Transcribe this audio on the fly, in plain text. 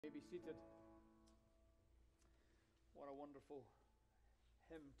May be seated. What a wonderful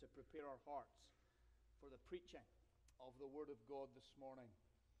hymn to prepare our hearts for the preaching of the Word of God this morning.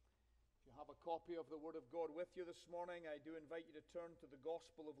 If you have a copy of the Word of God with you this morning, I do invite you to turn to the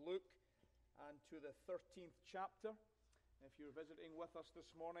Gospel of Luke and to the 13th chapter. If you're visiting with us this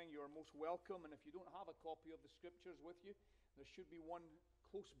morning, you're most welcome. And if you don't have a copy of the Scriptures with you, there should be one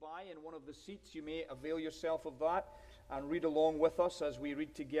close by in one of the seats. You may avail yourself of that and read along with us as we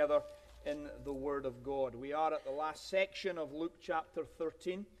read together in the Word of God. We are at the last section of Luke chapter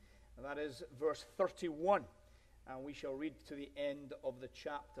 13, and that is verse 31. And we shall read to the end of the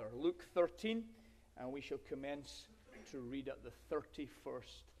chapter. Luke 13, and we shall commence to read at the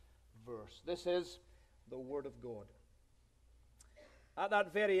 31st verse. This is the Word of God. At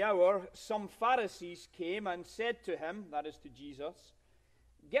that very hour, some Pharisees came and said to him, that is to Jesus,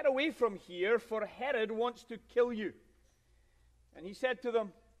 "Get away from here, for Herod wants to kill you." And he said to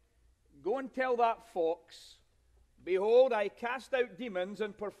them, "Go and tell that fox, behold, I cast out demons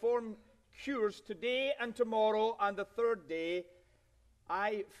and perform cures today and tomorrow, and the third day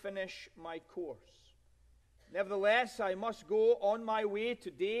I finish my course. Nevertheless, I must go on my way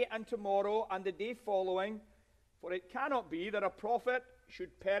today and tomorrow and the day following, for it cannot be that a prophet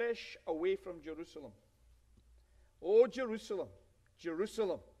should perish away from Jerusalem. O Jerusalem,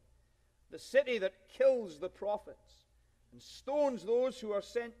 Jerusalem, the city that kills the prophets and stones those who are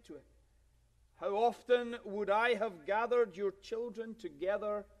sent to it. How often would I have gathered your children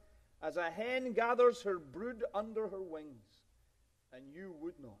together as a hen gathers her brood under her wings, and you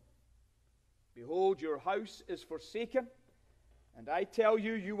would not. Behold, your house is forsaken, and I tell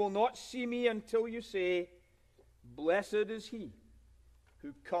you, you will not see me until you say, Blessed is he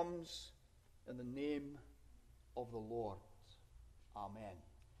who comes in the name of the Lord. Amen.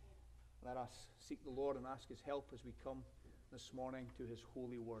 Let us seek the Lord and ask his help as we come this morning to his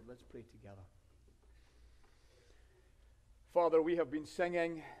holy word. Let's pray together. Father, we have been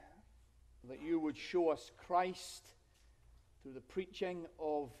singing that you would show us Christ through the preaching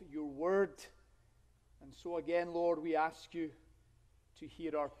of your word. And so again, Lord, we ask you to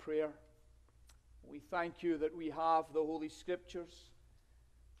hear our prayer. We thank you that we have the Holy Scriptures.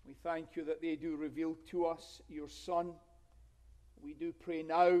 We thank you that they do reveal to us your Son. We do pray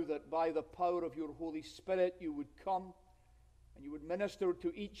now that by the power of your Holy Spirit you would come and you would minister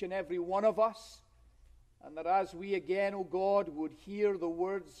to each and every one of us, and that as we again, O God, would hear the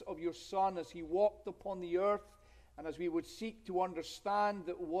words of your Son as he walked upon the earth, and as we would seek to understand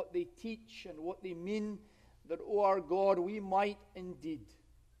that what they teach and what they mean, that, O our God, we might indeed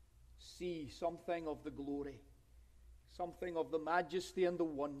see something of the glory, something of the majesty and the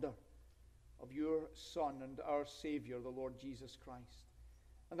wonder of your Son and our Savior, the Lord Jesus Christ.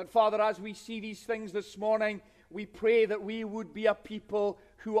 And that, Father, as we see these things this morning, we pray that we would be a people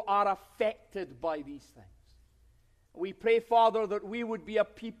who are affected by these things. We pray, Father, that we would be a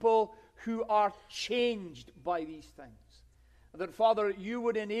people who are changed by these things. And that, Father, you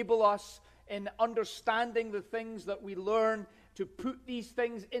would enable us in understanding the things that we learn to put these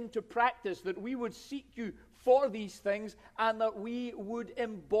things into practice, that we would seek you for these things, and that we would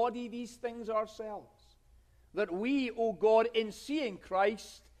embody these things ourselves. That we, O God, in seeing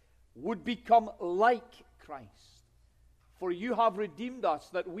Christ, would become like Christ. For you have redeemed us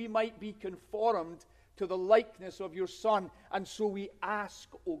that we might be conformed to the likeness of your Son. And so we ask,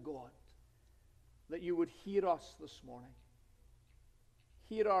 O God, that you would hear us this morning.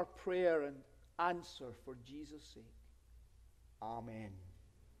 Hear our prayer and answer for Jesus' sake. Amen.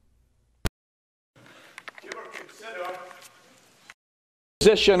 Do you ever consider the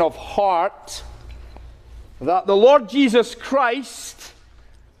position of heart that the Lord Jesus Christ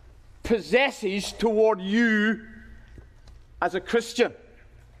possesses toward you as a Christian?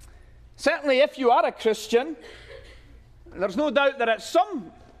 Certainly, if you are a Christian, there's no doubt that at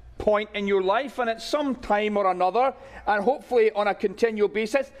some point in your life and at some time or another, and hopefully on a continual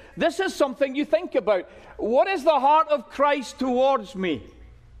basis, this is something you think about. What is the heart of Christ towards me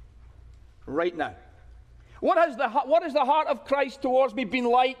right now? What is the heart of Christ towards me been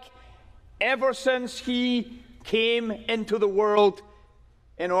like ever since he came into the world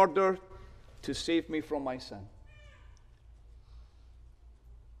in order to save me from my sin?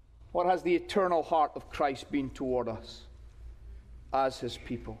 What has the eternal heart of Christ been toward us as his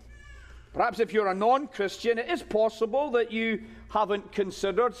people? Perhaps if you're a non-Christian, it is possible that you haven't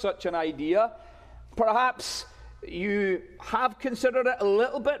considered such an idea. Perhaps you have considered it a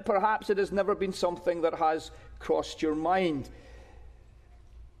little bit. Perhaps it has never been something that has crossed your mind.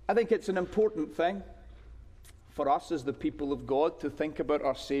 I think it's an important thing for us as the people of God to think about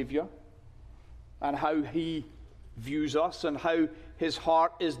our Savior and how he views us and how his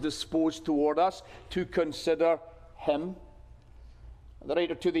heart is disposed toward us, to consider him. The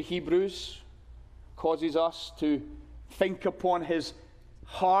writer to the Hebrews causes us to think upon his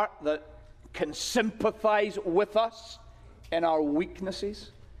heart that can sympathize with us in our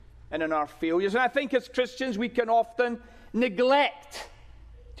weaknesses and in our failures. And I think as Christians we can often neglect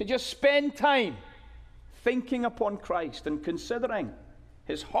to just spend time thinking upon Christ and considering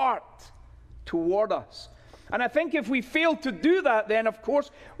his heart toward us. And I think if we fail to do that, then of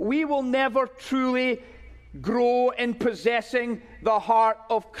course we will never truly grow in possessing the heart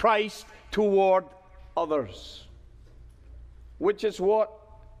of Christ toward others, which is what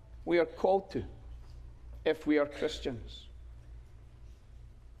we are called to if we are Christians.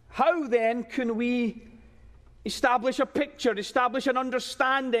 How then can we establish a picture, establish an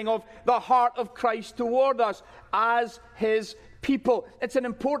understanding of the heart of Christ toward us as his people? It's an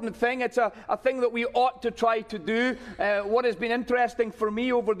important thing. It's a thing that we ought to try to do. What has been interesting for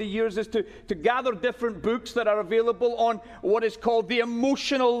me over the years is to gather different books that are available on what is called the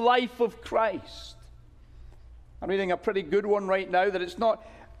emotional life of Christ. I'm reading a pretty good one right now that it's not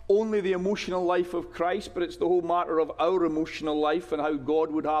only the emotional life of Christ, but it's the whole matter of our emotional life and how God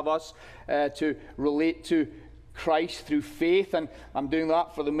would have us to relate to Christ through faith. And I'm doing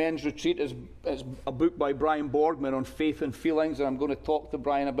that for the men's retreat as a book by Brian Borgman on faith and feelings, and I'm going to talk to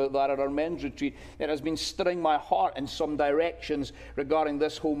Brian about that at our men's retreat. It has been stirring my heart in some directions regarding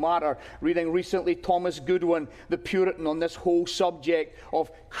this whole matter. Reading recently Thomas Goodwin, the Puritan, on this whole subject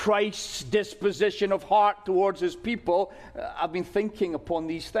of Christ's disposition of heart towards his people, I've been thinking upon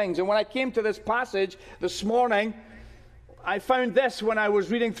these things. And when I came to this passage this morning, I found this when I was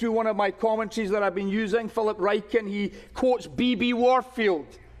reading through one of my commentaries that I've been using. Philip Ryken, he quotes B.B. Warfield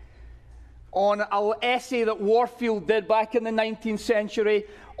on an essay that Warfield did back in the 19th century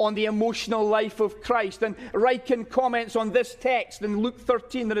on the emotional life of Christ. And Ryken comments on this text in Luke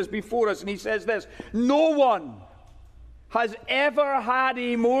 13 that is before us, and he says this: "No one has ever had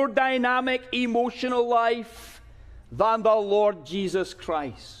a more dynamic emotional life than the Lord Jesus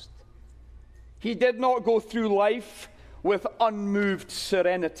Christ. He did not go through life with unmoved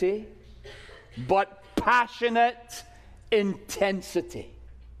serenity, but passionate intensity."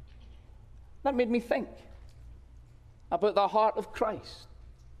 That made me think about the heart of Christ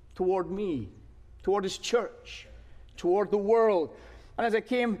toward me, toward his church, toward the world. And as I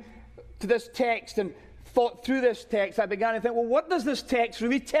came to this text and thought through this text, I began to think, well, what does this text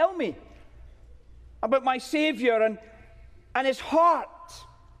really tell me about my Savior and his heart?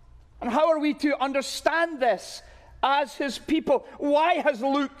 And how are we to understand this as his people? Why has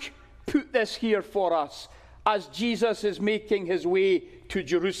Luke put this here for us as Jesus is making his way to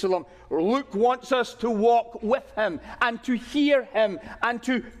Jerusalem? Luke wants us to walk with him and to hear him and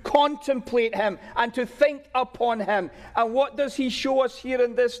to contemplate him and to think upon him. And what does he show us here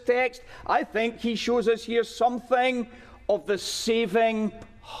in this text? I think he shows us here something of the saving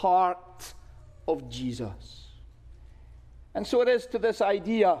heart of Jesus. And so it is to this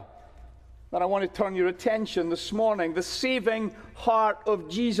idea that I want to turn your attention this morning. The saving heart of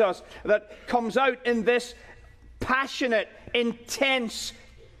Jesus that comes out in this passionate, intense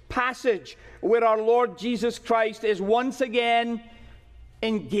passage where our Lord Jesus Christ is once again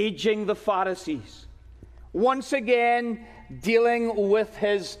engaging the Pharisees, once again dealing with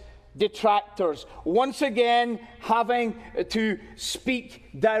his detractors, once again having to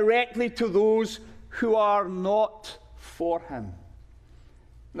speak directly to those who are not for him.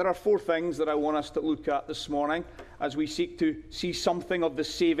 There are four things that I want us to look at this morning as we seek to see something of the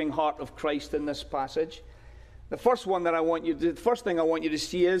saving heart of Christ in this passage. The first thing I want you to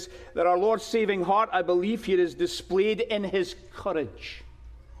see is that our Lord's saving heart, I believe, here is displayed in his courage.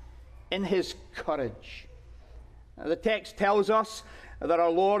 In his courage. The text tells us that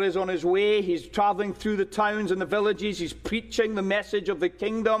our Lord is on his way. He's traveling through the towns and the villages. He's preaching the message of the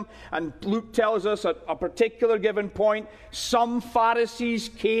kingdom. And Luke tells us at a particular given point, some Pharisees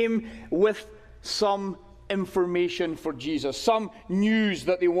came with some information for Jesus, some news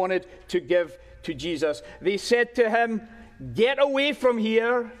that they wanted to give to Jesus. They said to him, "Get away from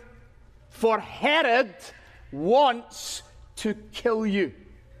here, for Herod wants to kill you."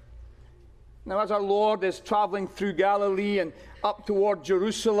 Now, as our Lord is traveling through Galilee and up toward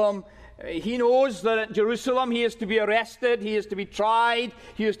Jerusalem, he knows that at Jerusalem he is to be arrested, he is to be tried,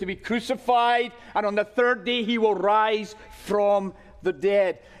 he is to be crucified, and on the third day he will rise from the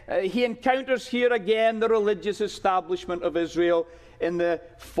dead. He encounters here again the religious establishment of Israel in the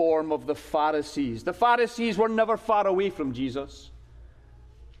form of the Pharisees. The Pharisees were never far away from Jesus.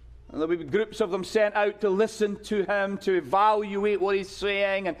 And there'll be groups of them sent out to listen to him, to evaluate what he's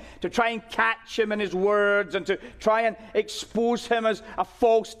saying, and to try and catch him in his words, and to try and expose him as a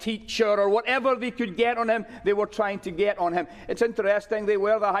false teacher, or whatever they could get on him, they were trying to get on him. It's interesting, they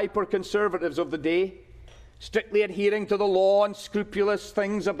were the hyper-conservatives of the day, strictly adhering to the law and scrupulous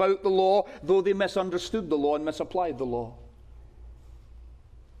things about the law, though they misunderstood the law and misapplied the law.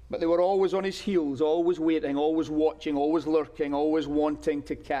 But they were always on his heels, always waiting, always watching, always lurking, always wanting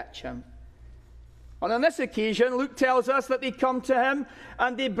to catch him. And on this occasion, Luke tells us that they come to him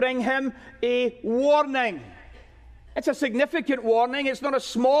and they bring him a warning. It's a significant warning. It's not a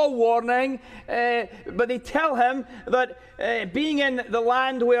small warning. But they tell him that being in the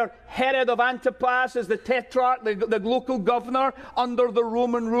land where Herod of Antipas is the tetrarch, the local governor under the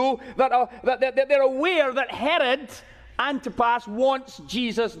Roman rule, that they're aware that Herod Antipas wants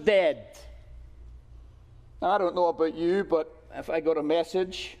Jesus dead. Now, I don't know about you, but if I got a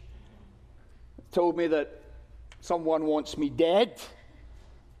message that told me that someone wants me dead,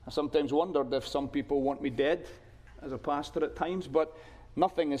 I sometimes wondered if some people want me dead as a pastor at times, but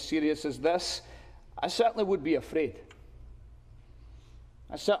nothing as serious as this. I certainly would be afraid.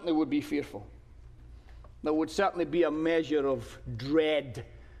 I certainly would be fearful. There would certainly be a measure of dread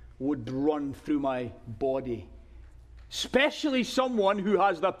would run through my body. Especially someone who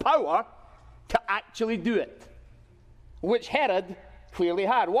has the power to actually do it, which Herod clearly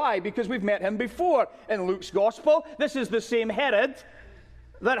had. Why? Because we've met him before in Luke's gospel. This is the same Herod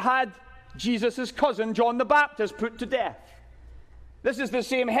that had Jesus' cousin John the Baptist put to death. This is the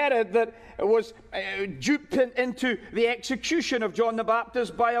same Herod that was duped into the execution of John the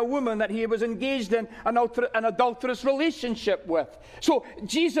Baptist by a woman that he was engaged in an adulterous relationship with. So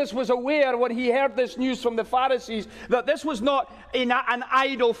Jesus was aware when he heard this news from the Pharisees that this was not an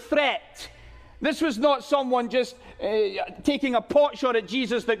idle threat. This was not someone just taking a pot shot at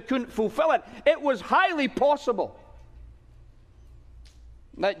Jesus that couldn't fulfill it. It was highly possible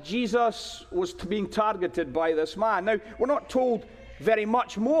that Jesus was being targeted by this man. Now, we're not told very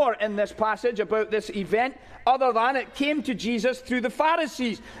much more in this passage about this event, other than it came to Jesus through the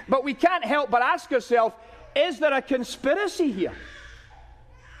Pharisees. But we can't help but ask ourselves, is there a conspiracy here?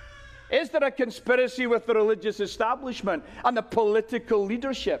 Is there a conspiracy with the religious establishment and the political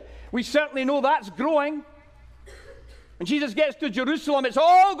leadership? We certainly know that's growing. When Jesus gets to Jerusalem, it's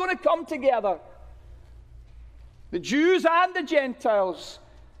all going to come together. The Jews and the Gentiles,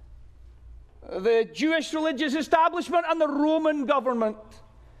 the Jewish religious establishment and the Roman government.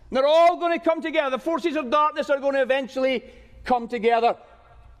 They're all going to come together. The forces of darkness are going to eventually come together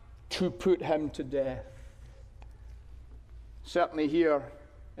to put him to death. Certainly here,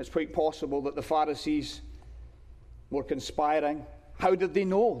 it's quite possible that the Pharisees were conspiring. How did they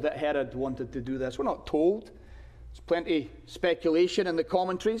know that Herod wanted to do this? We're not told. There's plenty of speculation in the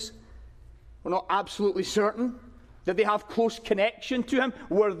commentaries. We're not absolutely certain. Did they have close connection to him?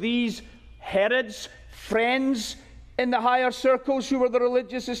 Were these Herod's friends in the higher circles who were the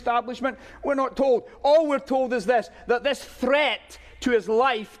religious establishment? We're not told. All we're told is this, that this threat to his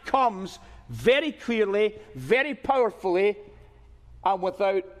life comes very clearly, very powerfully, and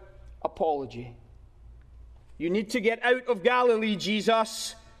without apology. You need to get out of Galilee,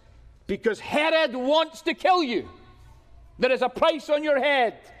 Jesus, because Herod wants to kill you. There is a price on your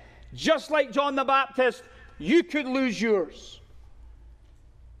head. Just like John the Baptist, you could lose yours.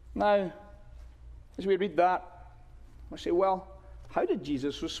 Now, as we read that, we say, well, how did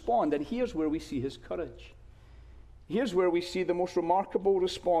Jesus respond? And here's where we see his courage. Here's where we see the most remarkable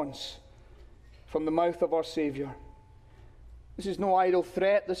response from the mouth of our Savior. This is no idle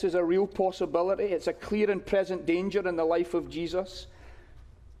threat. This is a real possibility. It's a clear and present danger in the life of Jesus.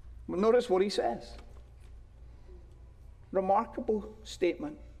 But notice what he says. Remarkable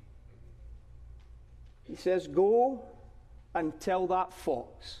statement. He says, go and tell that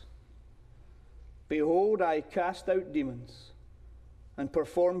fox, behold, I cast out demons and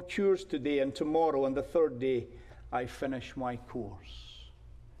perform cures today and tomorrow, and the third day I finish my course.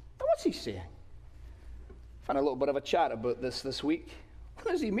 Now, what's he saying? I've had a little bit of a chat about this week.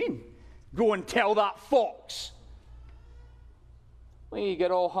 What does he mean? Go and tell that fox. We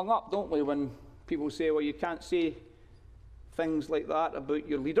get all hung up, don't we, when people say, well, you can't say things like that about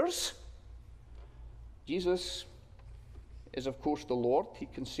your leaders. Jesus is, of course, the Lord. He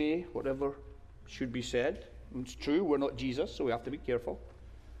can say whatever should be said. And it's true, we're not Jesus, so we have to be careful.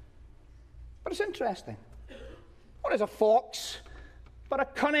 But it's interesting. What is a fox but a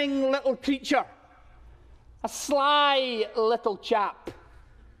cunning little creature? A sly little chap.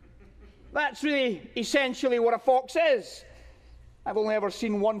 That's really essentially what a fox is. I've only ever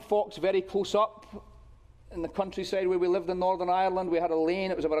seen one fox very close up. in the countryside where we lived in Northern Ireland. We had a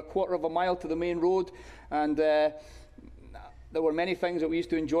lane. It was about a quarter of a mile to the main road. And there were many things that we used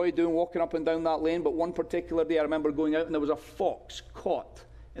to enjoy doing, walking up and down that lane. But one particular day I remember going out and there was a fox caught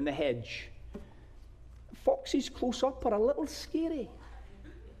in the hedge. Foxes close up are a little scary,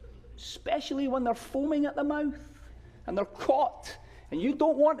 especially when they're foaming at the mouth and they're caught. And you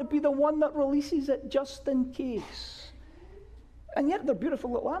don't want to be the one that releases it just in case. And yet they're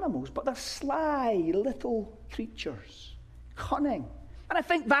beautiful little animals, but they're sly little creatures, cunning. And I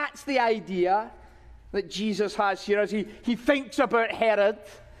think that's the idea that Jesus has here as he thinks about Herod.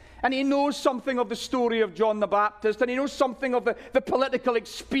 And he knows something of the story of John the Baptist, and he knows something of the political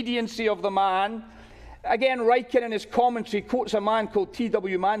expediency of the man. Again, Ryken in his commentary quotes a man called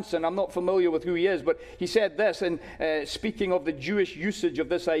T.W. Manson. I'm not familiar with who he is, but he said this, in speaking of the Jewish usage of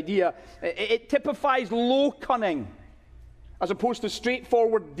this idea, it typifies low cunning as opposed to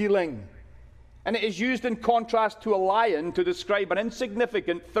straightforward dealing. And it is used in contrast to a lion to describe an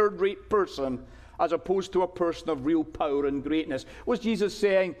insignificant third-rate person as opposed to a person of real power and greatness. Was Jesus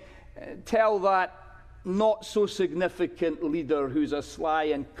saying, tell that not-so-significant leader who's a sly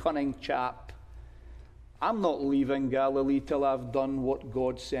and cunning chap, I'm not leaving Galilee till I've done what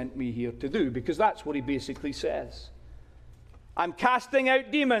God sent me here to do, because that's what he basically says. I'm casting out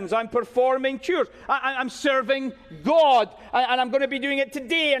demons. I'm performing cures. I'm serving God. And I'm going to be doing it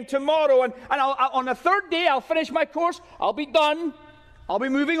today and tomorrow. And on the third day, I'll finish my course. I'll be done. I'll be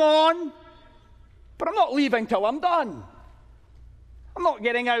moving on. But I'm not leaving till I'm done. I'm not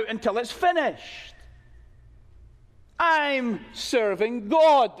getting out until it's finished. I'm serving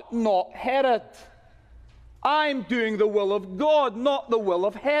God, not Herod. I'm doing the will of God, not the will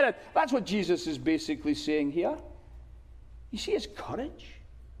of Herod. That's what Jesus is basically saying here. You see his courage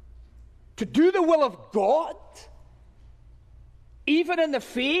to do the will of God, even in the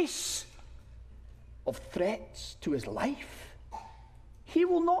face of threats to his life. He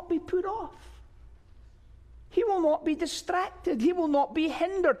will not be put off. He will not be distracted. He will not be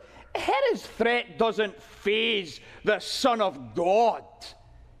hindered. Herod's threat doesn't faze the Son of God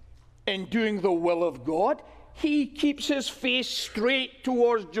in doing the will of God. He keeps his face straight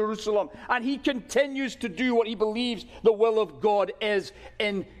towards Jerusalem, and he continues to do what he believes the will of God is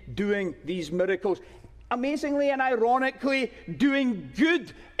in doing these miracles. Amazingly and ironically, doing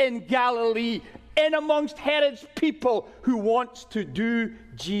good in Galilee, in amongst Herod's people who wants to do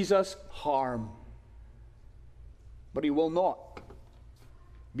Jesus harm. But he will not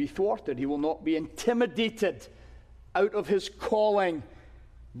be thwarted. He will not be intimidated out of his calling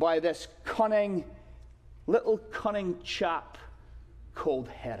by this little cunning chap called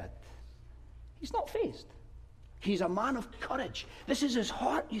Herod. He's not fazed. He's a man of courage. This is his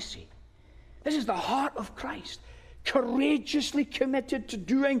heart, you see. This is the heart of Christ, courageously committed to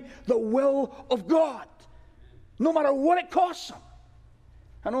doing the will of God, no matter what it costs him.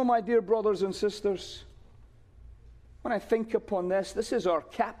 And oh, my dear brothers and sisters, when I think upon this, this is our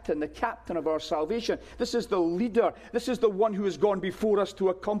captain, the captain of our salvation. This is the leader. This is the one who has gone before us to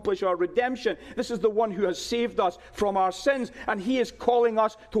accomplish our redemption. This is the one who has saved us from our sins. And he is calling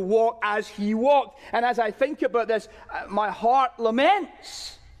us to walk as he walked. And as I think about this, my heart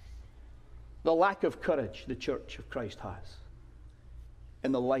laments the lack of courage the Church of Christ has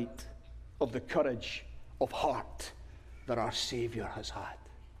in the light of the courage of heart that our Savior has had.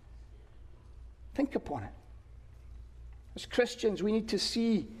 Think upon it. As Christians, we need to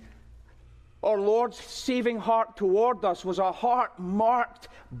see our Lord's saving heart toward us was a heart marked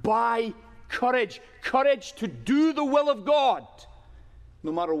by courage. Courage to do the will of God,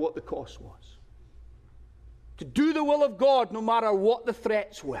 no matter what the cost was. To do the will of God, no matter what the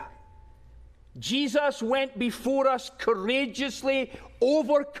threats were. Jesus went before us courageously,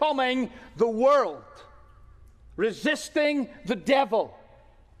 overcoming the world, resisting the devil,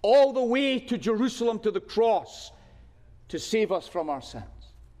 all the way to Jerusalem, to the cross, to save us from our sins.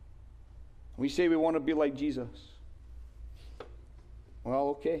 We say we want to be like Jesus. Well,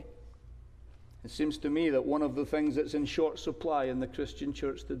 okay. It seems to me that one of the things that's in short supply in the Christian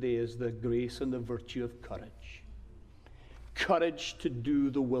church today is the grace and the virtue of courage. Courage to do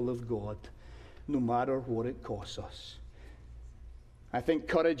the will of God, no matter what it costs us. I think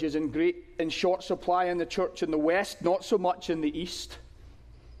courage is in short supply in the church in the West, not so much in the East,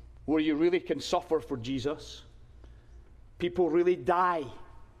 where you really can suffer for Jesus. People really die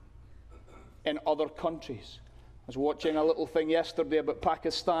in other countries. I was watching a little thing yesterday about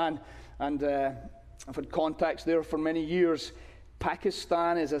Pakistan, and I've had contacts there for many years.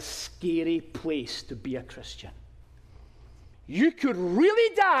 Pakistan is a scary place to be a Christian. You could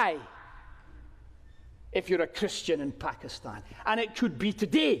really die if you're a Christian in Pakistan. And it could be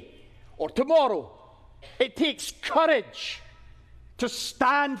today or tomorrow It takes courage to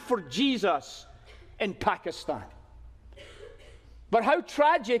stand for Jesus in Pakistan. But how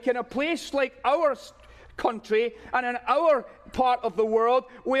tragic in a place like our country and in our part of the world,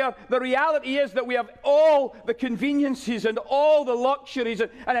 where the reality is that we have all the conveniences and all the luxuries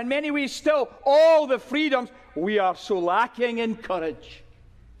and in many ways still all the freedoms, we are so lacking in courage.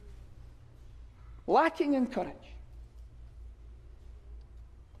 Lacking in courage.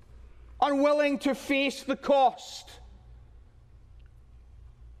 Unwilling to face the cost.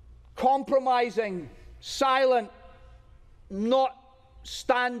 Compromising, silent, not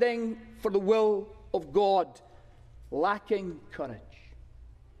standing for the will of God. Lacking courage.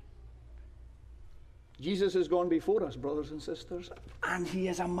 Jesus has gone before us, brothers and sisters, and he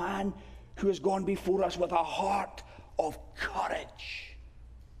is a man who has gone before us with a heart of courage.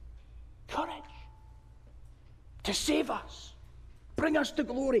 Courage. To save us. Bring us to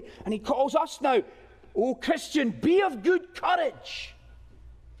glory. And he calls us now, "O Christian, be of good courage.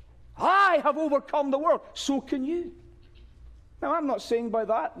 I have overcome the world. So can you." Now, I'm not saying by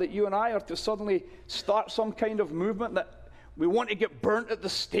that you and I are to suddenly start some kind of movement that we want to get burnt at the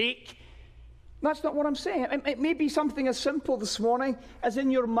stake. That's not what I'm saying. It may be something as simple this morning as in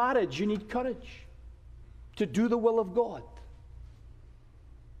your marriage, you need courage to do the will of God.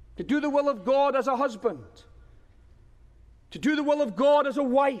 To do the will of God as a husband. To do the will of God as a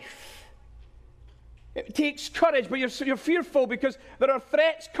wife. It takes courage, but you're fearful because there are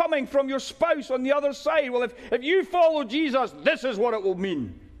threats coming from your spouse on the other side. Well, if you follow Jesus, this is what it will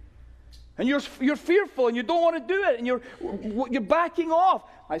mean. And you're fearful and you don't want to do it and you're backing off.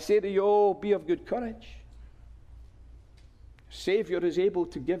 I say to you, oh, be of good courage. Savior is able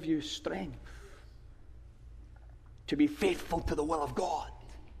to give you strength to be faithful to the will of God,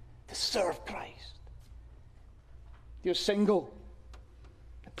 to serve Christ. You're single.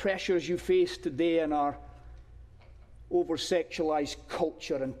 The pressures you face today in our over-sexualized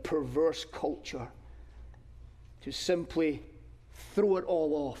culture and perverse culture to simply throw it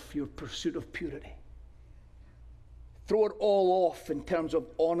all off, your pursuit of purity. Throw it all off in terms of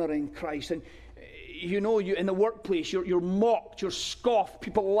honoring Christ. And you know, you in the workplace, you're mocked, you're scoffed.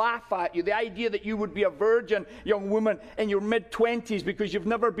 People laugh at you. The idea that you would be a virgin young woman in your mid-20s because you've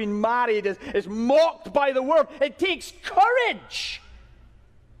never been married is mocked by the world. It takes courage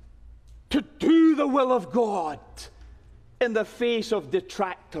to do the will of God in the face of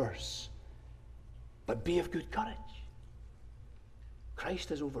detractors. But be of good courage. Christ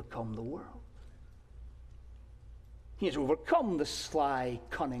has overcome the world. He has overcome the sly,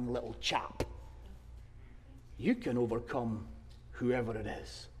 cunning little chap. You can overcome whoever it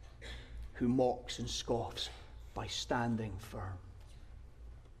is who mocks and scoffs by standing firm.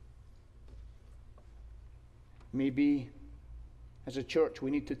 Maybe as a church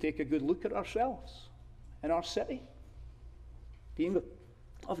we need to take a good look at ourselves in our city. Being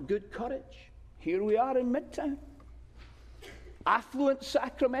of good courage. Here we are in Midtown. Affluent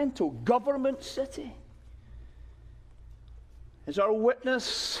Sacramento, government city. Is our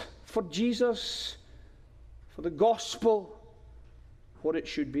witness for Jesus, for the gospel, what it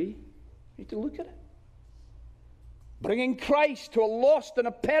should be? We need to look at it. Bringing Christ to a lost and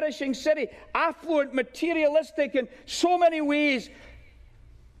a perishing city, affluent, materialistic in so many ways.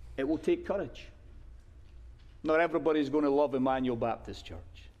 It will take courage. Not everybody's going to love Immanuel Baptist Church.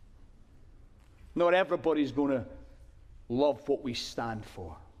 Not everybody's going to love what we stand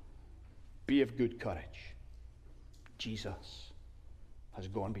for. Be of good courage. Jesus has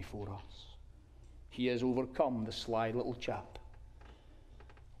gone before us. He has overcome the sly little chap.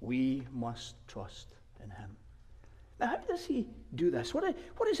 We must trust in him. Now, how does he do this? What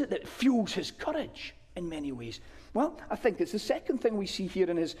is it that fuels his courage in many ways? Well, I think it's the second thing we see here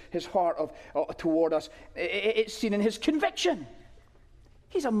in his heart toward us. It's seen in his conviction.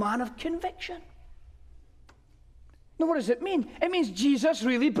 He's a man of conviction. Now, what does it mean? It means Jesus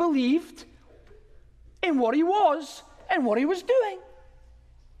really believed in what he was and what he was doing.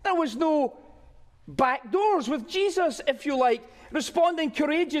 There was no back doors with Jesus, if you like. Responding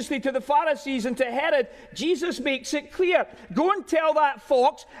courageously to the Pharisees and to Herod, Jesus makes it clear. Go and tell that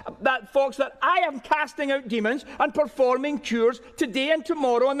fox that I am casting out demons and performing cures today and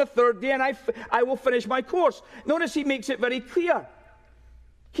tomorrow and the third day, and I will finish my course. Notice he makes it very clear.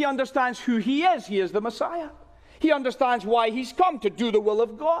 He understands who he is. He is the Messiah. He understands why he's come, to do the will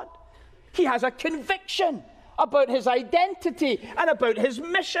of God. He has a conviction about his identity and about his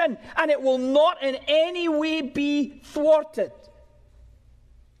mission, and it will not in any way be thwarted.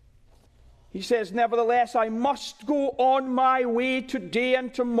 He says, nevertheless, I must go on my way today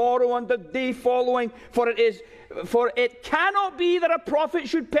and tomorrow and the day following, for it cannot be that a prophet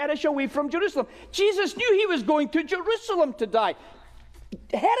should perish away from Jerusalem. Jesus knew he was going to Jerusalem to die.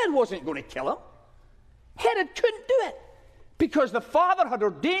 Herod wasn't going to kill him. Herod couldn't do it, because the Father had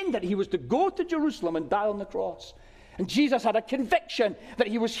ordained that he was to go to Jerusalem and die on the cross. And Jesus had a conviction that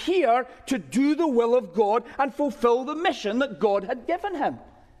he was here to do the will of God and fulfill the mission that God had given him.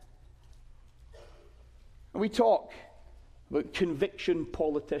 And we talk about conviction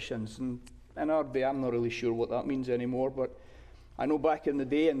politicians, and in our day, I'm not really sure what that means anymore, but I know back in the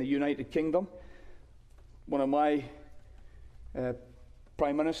day in the United Kingdom, one of my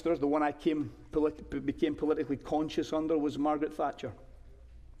prime ministers, the one I became politically conscious under, was Margaret Thatcher.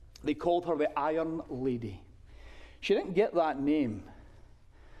 They called her the Iron Lady. She didn't get that name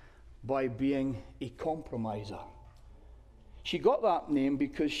by being a compromiser. She got that name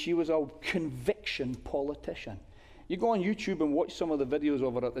because she was a conviction politician. You go on YouTube and watch some of the videos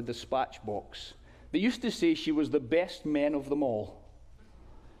of her at the dispatch box. They used to say she was the best man of them all.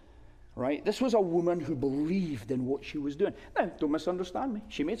 Right? This was a woman who believed in what she was doing. Now, don't misunderstand me.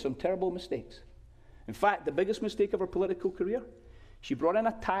 She made some terrible mistakes. In fact, the biggest mistake of her political career, she brought in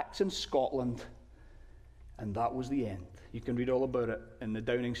a tax in Scotland, and that was the end. You can read all about it in the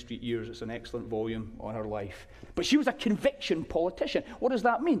Downing Street Years. It's an excellent volume on her life. But she was a conviction politician. What does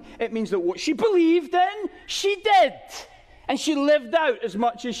that mean? It means that what she believed in, she did. And she lived out as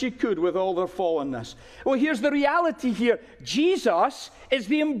much as she could with all their fallenness. Well, here's the reality here. Jesus is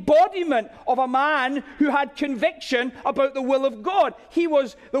the embodiment of a man who had conviction about the will of God. He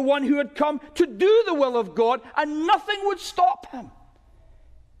was the one who had come to do the will of God, and nothing would stop him.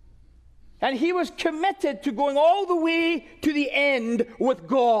 And he was committed to going all the way to the end with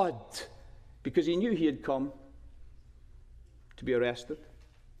God, because he knew he had come to be arrested,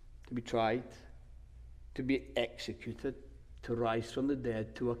 to be tried, to be executed, to rise from the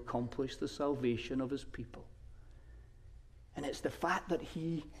dead, to accomplish the salvation of his people. And it's the fact that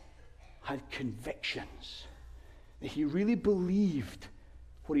he had convictions, that he really believed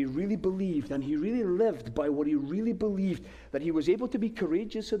what he really believed, and he really lived by what he really believed, that he was able to be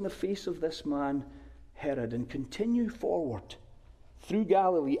courageous in the face of this man, Herod, and continue forward through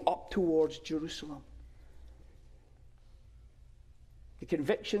Galilee up towards Jerusalem. The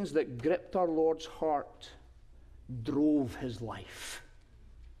convictions that gripped our Lord's heart drove his life.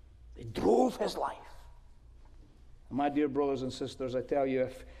 They drove his life. And my dear brothers and sisters, I tell you,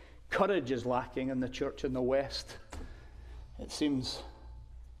 if courage is lacking in the church in the West, it seems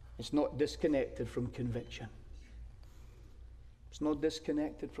it's not disconnected from conviction. It's not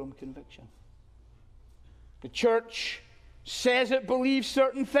disconnected from conviction. The church says it believes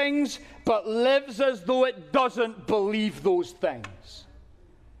certain things, but lives as though it doesn't believe those things.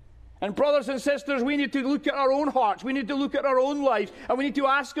 And brothers and sisters, we need to look at our own hearts. We need to look at our own lives. And we need to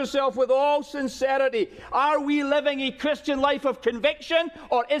ask ourselves with all sincerity, are we living a Christian life of conviction?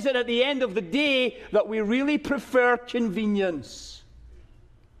 Or is it at the end of the day that we really prefer convenience?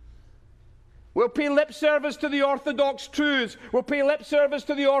 We'll pay lip service to the orthodox truths. We'll pay lip service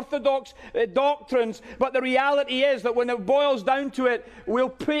to the orthodox doctrines. But the reality is that when it boils down to it, we'll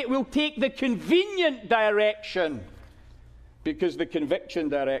take the convenient direction, because the conviction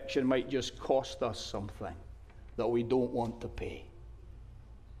direction might just cost us something that we don't want to pay.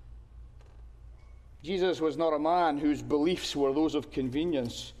 Jesus was not a man whose beliefs were those of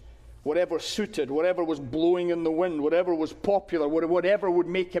convenience. Whatever suited, whatever was blowing in the wind, whatever was popular, whatever would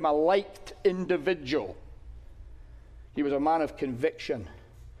make him a liked individual. He was a man of conviction.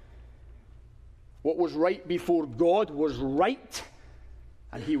 What was right before God was right,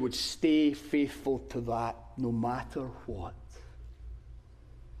 and he would stay faithful to that no matter what.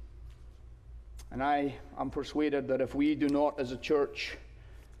 And I am persuaded that if we do not, as a church,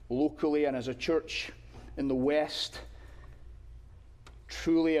 locally and as a church in the West,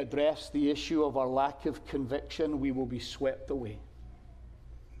 truly address the issue of our lack of conviction, we will be swept away.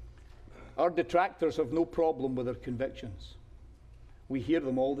 Our detractors have no problem with our convictions. We hear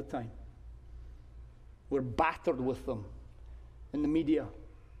them all the time. We're battered with them in the media,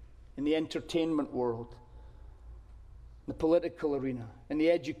 in the entertainment world, in the political arena, in the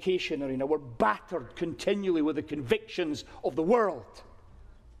education arena. We're battered continually with the convictions of the world.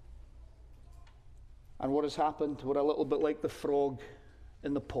 And what has happened? We're a little bit like the frog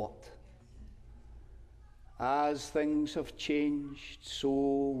in the pot. As things have changed,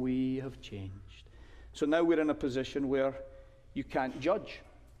 so we have changed. So now we're in a position where you can't judge.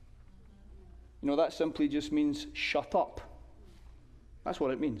 You know, that simply just means shut up. That's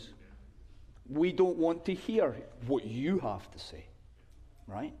what it means. We don't want to hear what you have to say,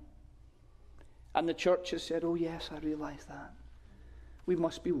 right? And the church has said, oh yes, I realize that. We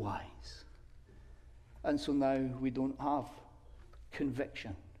must be wise. And so now we don't have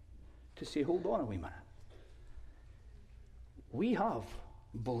conviction to say, hold on a wee minute. We have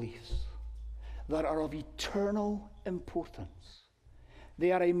beliefs that are of eternal importance.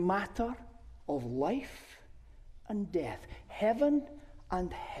 They are a matter of life and death, heaven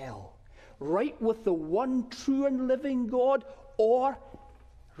and hell, right with the one true and living God or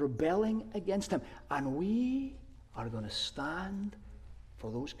rebelling against him. And we are going to stand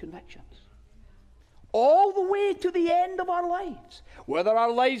for those convictions all the way to the end of our lives. Whether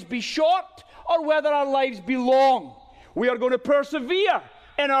our lives be short or whether our lives be long, we are going to persevere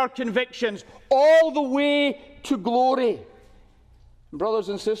in our convictions all the way to glory. Brothers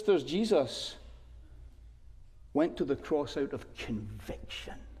and sisters, Jesus went to the cross out of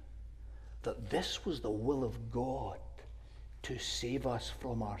conviction that this was the will of God to save us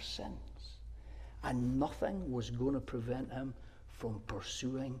from our sins. And nothing was going to prevent him from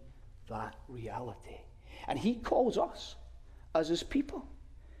pursuing that reality. And he calls us, as his people,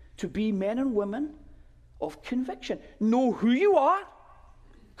 to be men and women of conviction. Know who you are,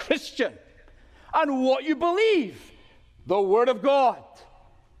 Christian, and what you believe, the Word of God,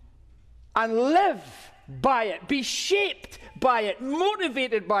 and live by it, be shaped by it,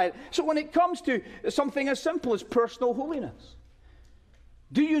 motivated by it. So when it comes to something as simple as personal holiness,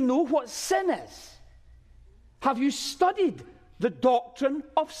 do you know what sin is? Have you studied the doctrine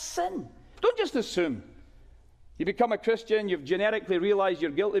of sin? Don't just assume. You become a Christian, you've genetically realized you're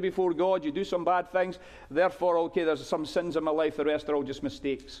guilty before God, you do some bad things, therefore, okay, there's some sins in my life, the rest are all just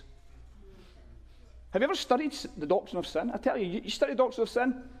mistakes. Have you ever studied the doctrine of sin? I tell you, you study the doctrine of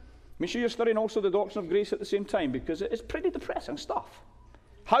sin, make sure you're studying also the doctrine of grace at the same time, because it's pretty depressing stuff.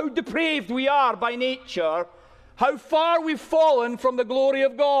 How depraved we are by nature, how far we've fallen from the glory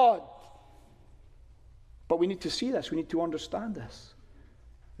of God. But we need to see this, we need to understand this.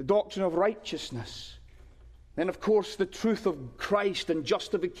 The doctrine of righteousness. Then, of course, the truth of Christ and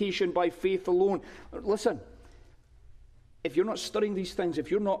justification by faith alone. Listen, if you're not studying these things, if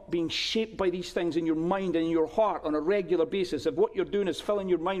you're not being shaped by these things in your mind and in your heart on a regular basis, if what you're doing is filling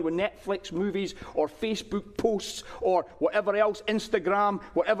your mind with Netflix movies or Facebook posts or whatever else, Instagram,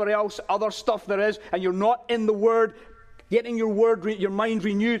 whatever else, other stuff there is, and you're not in the Word, getting your mind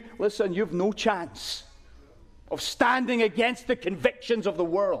renewed, listen, you've no chance of standing against the convictions of the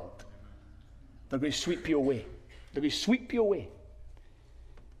world. They're going to sweep you away. They're going to sweep you away.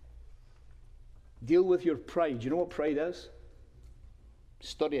 Deal with your pride. Do you know what pride is?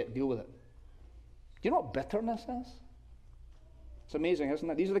 Study it. Deal with it. Do you know what bitterness is? It's amazing, isn't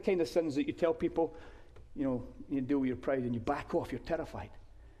it? These are the kind of sins that you tell people, you deal with your pride and you back off. You're terrified.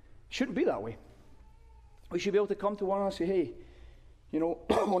 It shouldn't be that way. We should be able to come to one another and say, hey,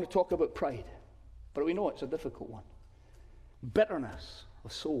 I want to talk about pride. But we know it's a difficult one. Bitterness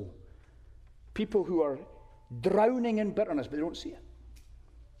of soul. People who are drowning in bitterness, but they don't see it.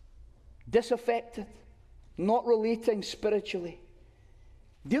 Disaffected, not relating spiritually.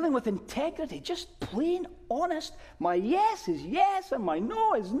 Dealing with integrity, just plain honest. My yes is yes and my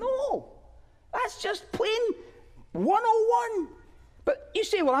no is no. That's just plain 101. But you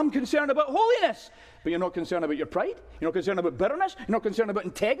say, well, I'm concerned about holiness. But you're not concerned about your pride. You're not concerned about bitterness. You're not concerned about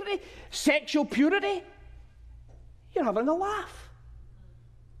integrity, sexual purity. You're having a laugh.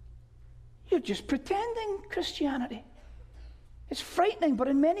 You're just pretending Christianity. It's frightening, but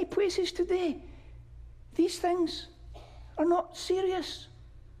in many places today, these things are not serious.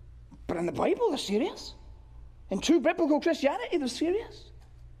 But in the Bible, they're serious. In true biblical Christianity, they're serious.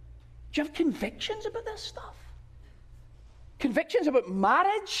 Do you have convictions about this stuff? Convictions about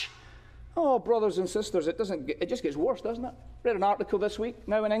marriage? Oh, brothers and sisters, it just gets worse, doesn't it? Read an article this week,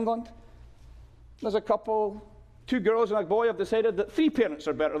 now in England. There's a couple, 2 girls and a boy have decided that 3 parents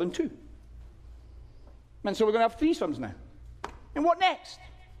are better than 2. And so we're going to have threesomes now. And what next?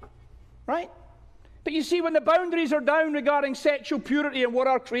 Right? But you see, when the boundaries are down regarding sexual purity and what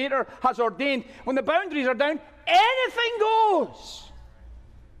our Creator has ordained, when the boundaries are down, anything goes.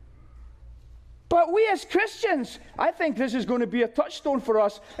 But we as Christians, I think this is going to be a touchstone for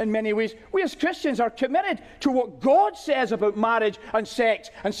us in many ways. We as Christians are committed to what God says about marriage and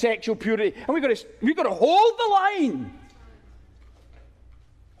sex and sexual purity. And we've got to hold the line.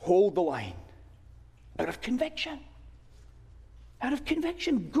 Hold the line. Out of conviction. Out of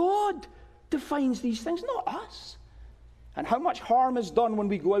conviction. God defines these things, not us. And how much harm is done when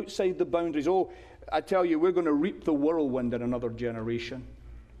we go outside the boundaries. Oh, I tell you, we're going to reap the whirlwind in another generation.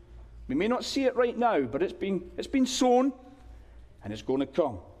 We may not see it right now, but it's been sown, and it's going to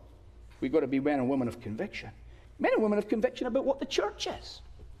come. We've got to be men and women of conviction. Men and women of conviction about what the church is.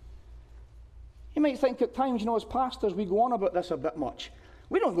 You might think at times, as pastors, we go on about this a bit much.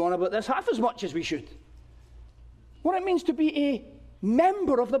 We don't go on about this half as much as we should. What it means to be a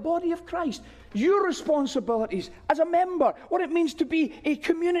member of the body of Christ. Your responsibilities as a member. What it means to be a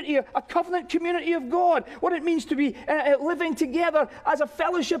community, a covenant community of God. What it means to be living together as a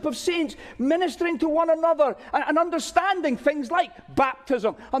fellowship of saints, ministering to one another and understanding things like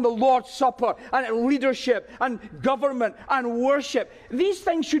baptism and the Lord's Supper and leadership and government and worship. These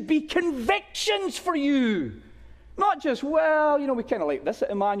things should be convictions for you. Not just, we kind of like this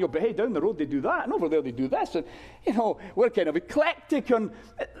at Immanuel, but hey, down the road they do that, and over there they do this. And, we're kind of eclectic, and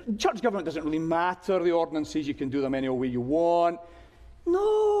church government doesn't really matter. The ordinances, you can do them any way you want.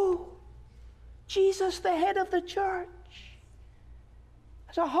 No. Jesus, the head of the church,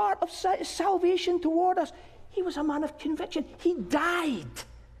 has a heart of salvation toward us. He was a man of conviction. He died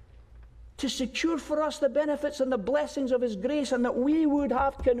to secure for us the benefits and the blessings of his grace, and that we would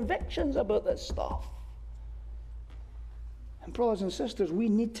have convictions about this stuff. And brothers and sisters, we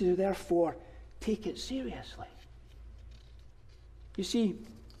need to therefore take it seriously. You see,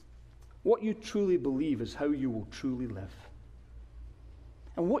 what you truly believe is how you will truly live.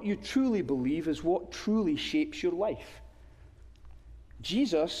 And what you truly believe is what truly shapes your life.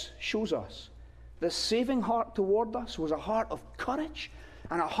 Jesus shows us the saving heart toward us was a heart of courage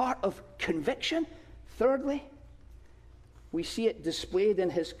and a heart of conviction. Thirdly, we see it displayed in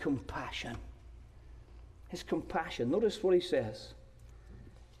his compassion. His compassion. Notice what he says.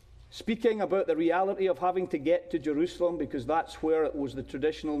 Speaking about the reality of having to get to Jerusalem, because that's where it was the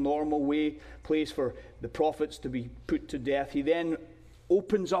traditional, normal place for the prophets to be put to death, he then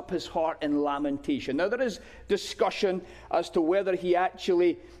opens up his heart in lamentation. Now, there is discussion as to whether he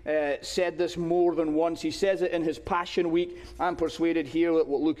actually said this more than once. He says it in his Passion Week. I'm persuaded here that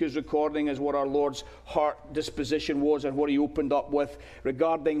what Luke is recording is what our Lord's heart disposition was and what he opened up with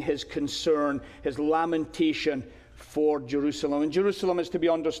regarding his concern, his lamentation for Jerusalem. And Jerusalem is to be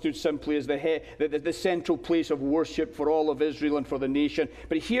understood simply as the central place of worship for all of Israel and for the nation.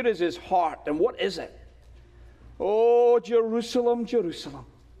 But here is his heart. And what is it? Oh, Jerusalem, Jerusalem,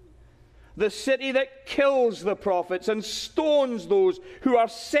 the city that kills the prophets and stones those who are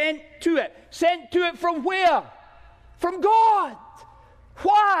sent to it. Sent to it from where? From God.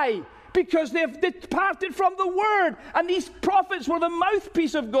 Why? Because they've departed from the Word. And these prophets were the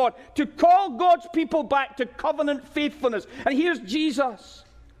mouthpiece of God to call God's people back to covenant faithfulness. And here's Jesus,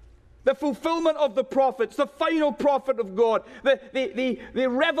 the fulfillment of the prophets, the final prophet of God, the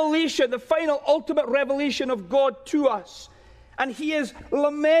revelation, the final ultimate revelation of God to us. And he is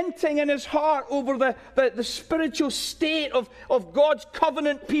lamenting in his heart over the spiritual state of God's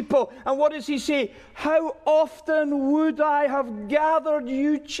covenant people. And what does he say? How often would I have gathered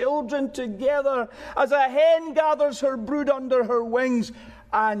you children together as a hen gathers her brood under her wings,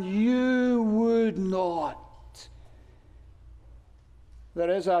 and you would not. There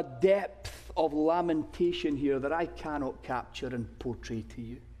is a depth of lamentation here that I cannot capture and portray to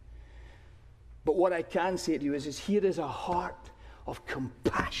you. But what I can say to you is here is a heart of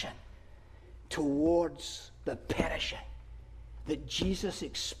compassion towards the perishing that Jesus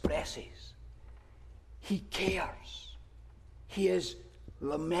expresses. He cares. He is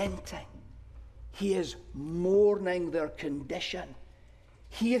lamenting. He is mourning their condition.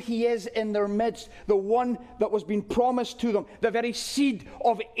 Here he is in their midst, the one that was being promised to them, the very seed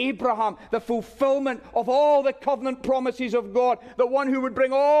of Abraham, the fulfillment of all the covenant promises of God, the one who would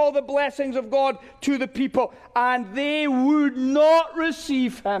bring all the blessings of God to the people, and they would not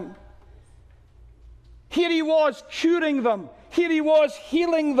receive him. Here he was curing them. Here he was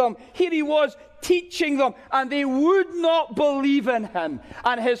healing them. Here he was teaching them, and they would not believe in him.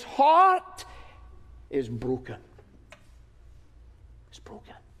 And his heart is broken. It's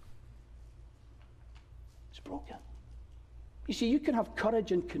broken. It's broken. You see, you can have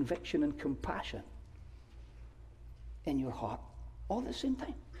courage and conviction and compassion in your heart all at the same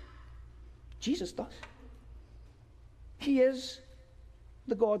time. Jesus does. He is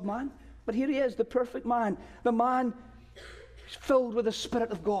the God-man, but here he is, the perfect man, the man filled with the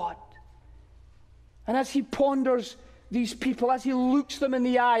Spirit of God. And as he ponders these people, as he looks them in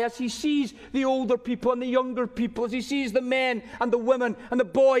the eye, as he sees the older people and the younger people, as he sees the men and the women and the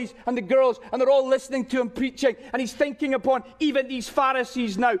boys and the girls, and they're all listening to him preaching, and he's thinking upon even these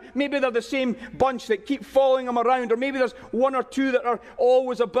Pharisees now. Maybe they're the same bunch that keep following him around, or maybe there's one or two that are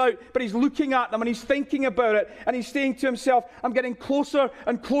always about, but he's looking at them and he's thinking about it, and he's saying to himself, I'm getting closer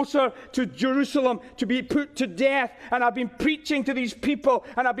and closer to Jerusalem to be put to death, and I've been preaching to these people,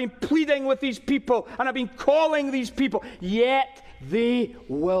 and I've been pleading with these people, and I've been calling these people, yet they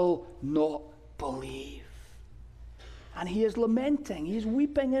will not believe. And he is lamenting, he is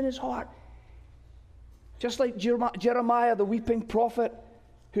weeping in his heart. Just like Jeremiah, the weeping prophet,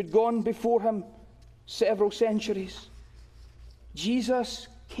 who'd gone before him several centuries. Jesus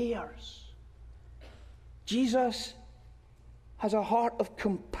cares. Jesus has a heart of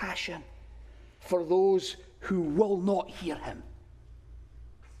compassion for those who will not hear him.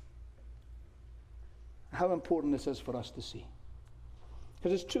 How important this is for us to see.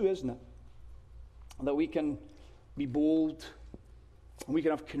 Because it's true, isn't it? That we can be bold, and we can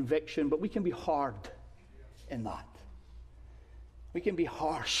have conviction, but we can be hard in that. We can be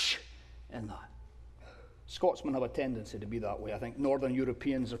harsh in that. Scotsmen have a tendency to be that way. I think Northern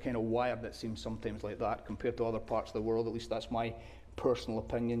Europeans are kind of wired, it seems, sometimes like that compared to other parts of the world. At least that's my personal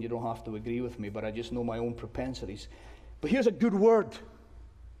opinion. You don't have to agree with me, but I just know my own propensities. But here's a good word.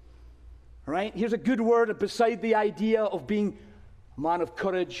 Right? Here's a good word beside the idea of being a man of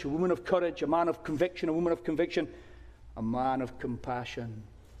courage, a woman of courage, a man of conviction, a woman of conviction, a man of compassion,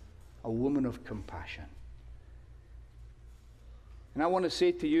 a woman of compassion. And I want to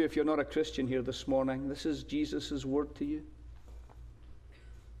say to you, if you're not a Christian here this morning, this is Jesus' word to you.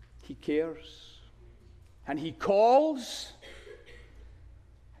 He cares. And he calls.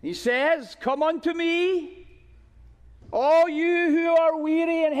 He says, "Come unto me, all you who are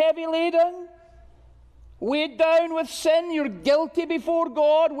weary and heavy laden, weighed down with sin. You're guilty before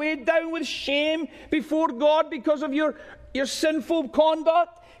God, weighed down with shame before God because of your sinful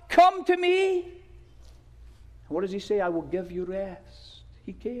conduct. Come to me." What does he say? "I will give you rest."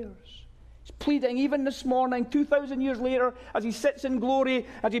 He cares. He's pleading even this morning, 2,000 years later, as he sits in glory,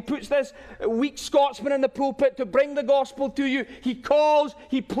 as he puts this weak Scotsman in the pulpit to bring the gospel to you. He calls,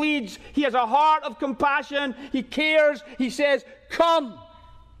 he pleads, he has a heart of compassion, he cares, he says, "Come,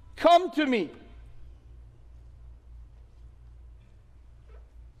 come to me."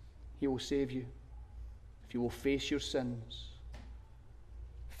 He will save you if you will face your sins,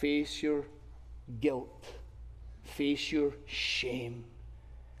 face your guilt, face your shame,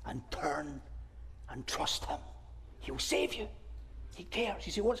 and turn and trust him. He will save you. He cares.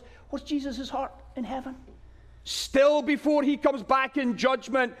 You see, what's Jesus' heart in heaven? Still before he comes back in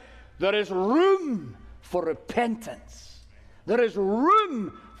judgment, there is room for repentance. There is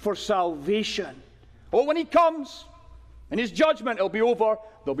room for salvation. Oh, when he comes, in his judgment, it'll be over.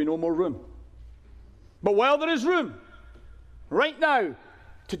 There'll be no more room. But while there is room, right now,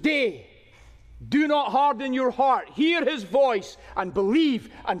 today, do not harden your heart. Hear his voice and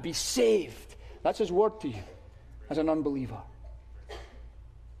believe and be saved. That's his word to you as an unbeliever.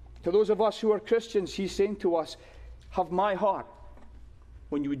 To those of us who are Christians, he's saying to us, have my heart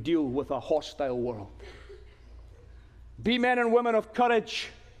when you deal with a hostile world. Be men and women of courage,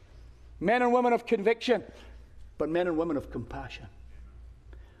 men and women of conviction, but men and women of compassion.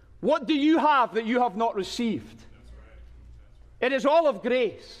 What do you have that you have not received? It is all of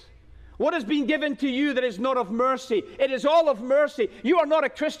grace. What has been given to you that is not of mercy? It is all of mercy. You are not a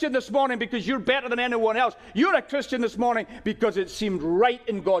Christian this morning because you're better than anyone else. You're a Christian this morning because it seemed right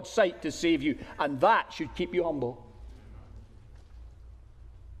in God's sight to save you. And that should keep you humble.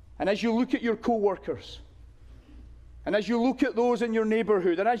 And as you look at your co-workers, and as you look at those in your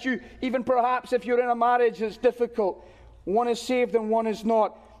neighborhood, and as you, even perhaps if you're in a marriage that's difficult, one is saved and one is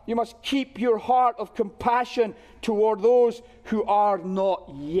not, you must keep your heart of compassion toward those who are not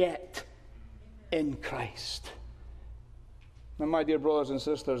yet in Christ. Now, my dear brothers and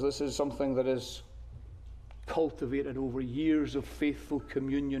sisters, this is something that is cultivated over years of faithful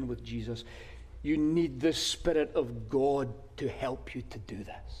communion with Jesus. You need the Spirit of God to help you to do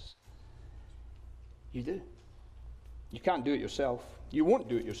this. You do. You can't do it yourself. You won't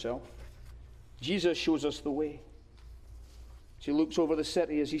do it yourself. Jesus shows us the way. As he looks over the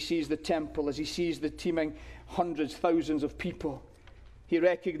city, as he sees the temple, as he sees the teeming hundreds, thousands of people, he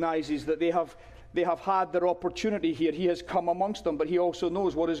recognizes that they have had their opportunity here. He has come amongst them, but he also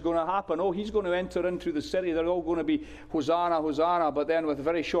knows what is going to happen. Oh, he's going to enter into the city. They're all going to be, Hosanna, Hosanna, but then with a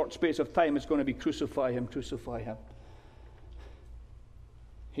very short space of time, it's going to be crucify him, crucify him.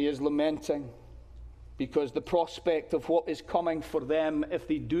 He is lamenting because the prospect of what is coming for them if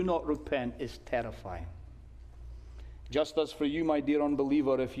they do not repent is terrifying. Just as for you, my dear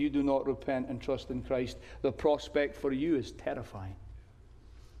unbeliever, if you do not repent and trust in Christ, the prospect for you is terrifying.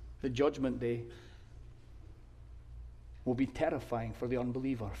 The judgment day will be terrifying for the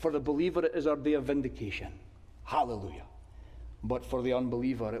unbeliever. For the believer, it is our day of vindication. Hallelujah. But for the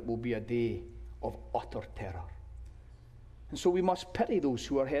unbeliever, it will be a day of utter terror. And so we must pity those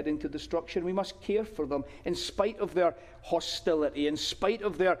who are heading to destruction. We must care for them in spite of their hostility, in spite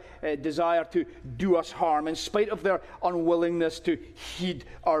of their desire to do us harm, in spite of their unwillingness to heed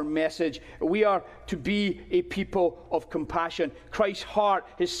our message. We are to be a people of compassion. Christ's heart,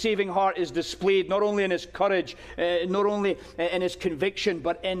 his saving heart, is displayed not only in his courage, not only in his conviction,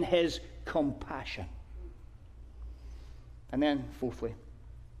 but in his compassion. And then, fourthly,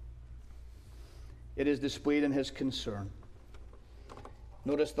 it is displayed in his concern.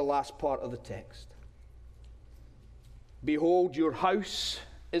 Notice the last part of the text. Behold, your house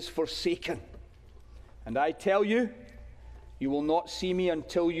is forsaken. And I tell you, you will not see me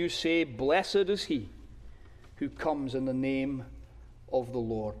until you say, Blessed is he who comes in the name of the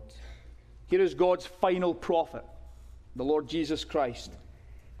Lord. Here is God's final prophet, the Lord Jesus Christ,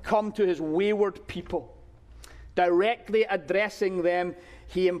 come to his wayward people. Directly addressing them,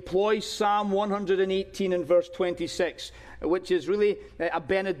 he employs Psalm 118 and verse 26, which is really a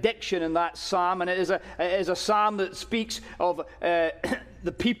benediction in that psalm. And it is a psalm that speaks of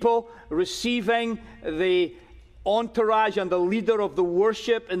the people receiving the entourage and the leader of the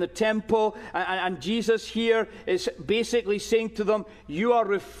worship in the temple. And Jesus here is basically saying to them, you are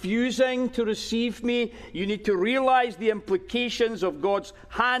refusing to receive me. You need to realize the implications of God's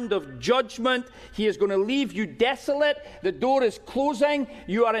hand of judgment. He is going to leave you desolate. The door is closing.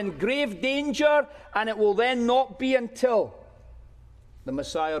 You are in grave danger. And it will then not be until the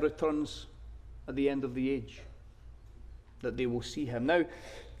Messiah returns at the end of the age that they will see him. Now,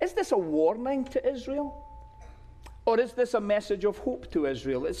 is this a warning to Israel? Or is this a message of hope to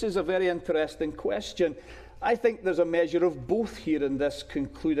Israel? This is a very interesting question. I think there's a measure of both here in this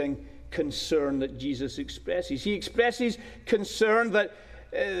concluding concern that Jesus expresses. He expresses concern that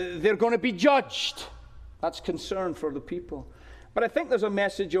they're going to be judged. That's concern for the people. But I think there's a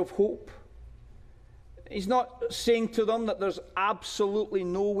message of hope. He's not saying to them that there's absolutely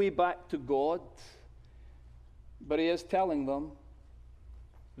no way back to God, but he is telling them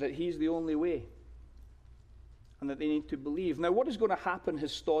that he's the only way, and that they need to believe. Now, what is going to happen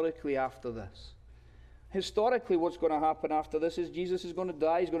historically after this? Historically, what's going to happen after this is Jesus is going to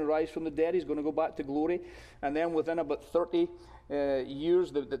die, he's going to rise from the dead, he's going to go back to glory, and then within about 30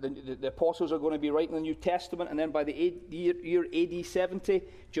 years, the apostles are going to be writing the New Testament, and then by the year AD 70,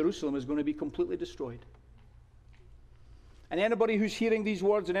 Jerusalem is going to be completely destroyed. And anybody who's hearing these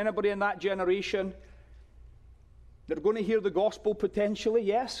words, and anybody in that generation, they're going to hear the gospel potentially,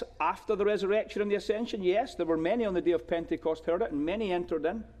 yes, after the resurrection and the ascension, yes. There were many on the day of Pentecost heard it, and many entered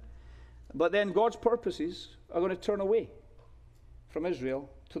in. But then God's purposes are going to turn away from Israel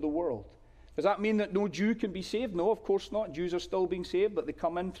to the world. Does that mean that no Jew can be saved? No, of course not. Jews are still being saved, but they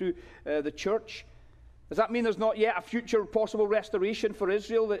come in through the church. Does that mean there's not yet a future possible restoration for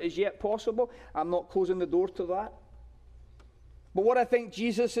Israel that is yet possible? I'm not closing the door to that. But what I think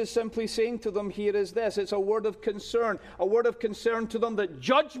Jesus is simply saying to them here is this. It's a word of concern to them that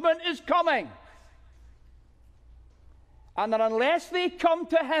judgment is coming. And that unless they come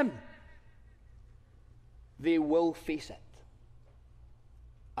to him, they will face it.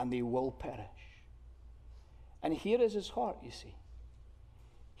 And they will perish. And here is his heart, you see.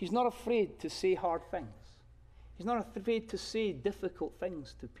 He's not afraid to say hard things. He's not afraid to say difficult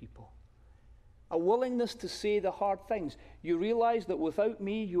things to people. A willingness to say the hard things. You realize that without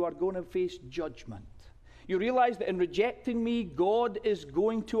me, you are going to face judgment. You realize that in rejecting me, God is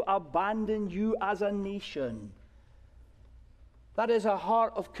going to abandon you as a nation. That is a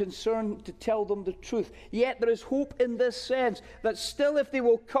heart of concern to tell them the truth. Yet there is hope in this sense that still if they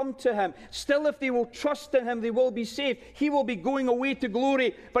will come to him, still if they will trust in him, they will be saved. He will be going away to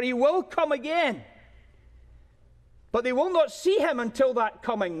glory, but he will come again. But they will not see him until that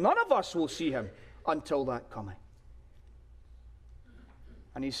coming. None of us will see him until that coming.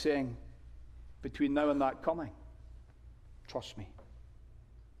 And he's saying, between now and that coming, trust me,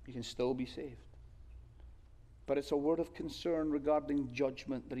 you can still be saved. But it's a word of concern regarding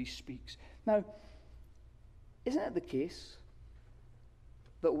judgment that he speaks. Now, isn't it the case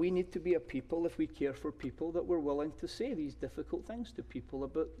that we need to be a people, if we care for people, that we're willing to say these difficult things to people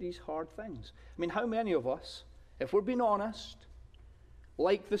about these hard things? I mean, how many of us, if we're being honest,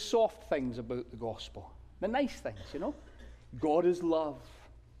 like the soft things about the gospel, the nice things, you know? God is love.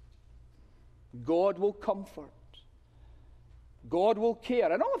 God will comfort. God will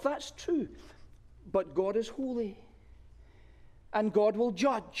care. And all of that's true. But God is holy. And God will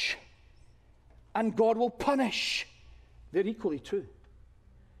judge. And God will punish. They're equally true.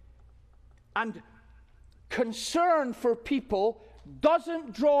 And concern for people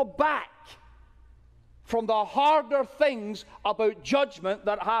doesn't draw back from the harder things about judgment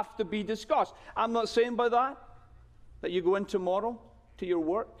that have to be discussed. I'm not saying by that That you go in tomorrow to your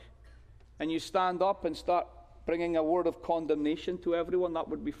work and you stand up and start bringing a word of condemnation to everyone? That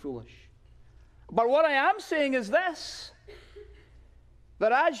would be foolish. But what I am saying is this,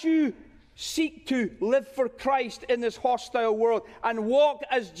 that as you seek to live for Christ in this hostile world and walk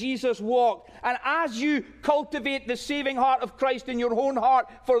as Jesus walked, and as you cultivate the saving heart of Christ in your own heart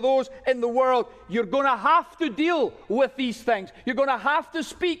for those in the world, you're going to have to deal with these things. You're going to have to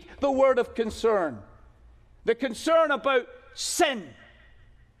speak the word of concern. The concern about sin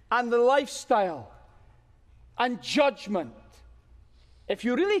and the lifestyle and judgment. If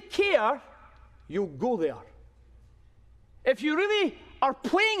you really care, you'll go there. If you really are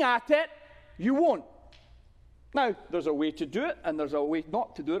playing at it, you won't. Now, there's a way to do it, and there's a way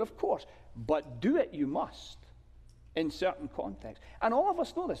not to do it, of course. But do it you must, in certain contexts. And all of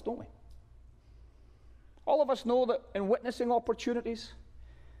us know this, don't we? All of us know that in witnessing opportunities,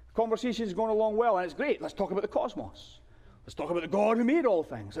 conversation is going along well, and it's great. Let's talk about the cosmos. Let's talk about the God who made all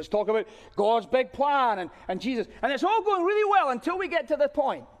things. Let's talk about God's big plan and Jesus. And it's all going really well until we get to the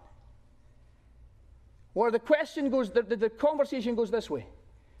point where the question goes, the conversation goes this way.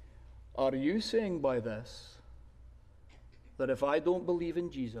 Are you saying by this that if I don't believe in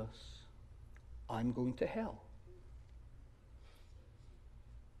Jesus, I'm going to hell?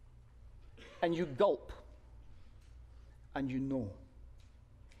 And you gulp, and you know.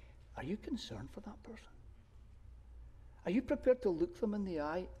 Are you concerned for that person? Are you prepared to look them in the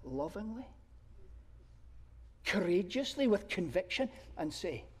eye lovingly, courageously, with conviction, and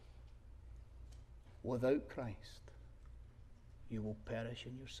say, without Christ, you will perish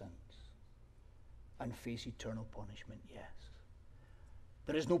in your sins and face eternal punishment? Yes.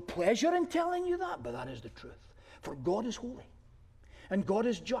 There is no pleasure in telling you that, but that is the truth. For God is holy, and God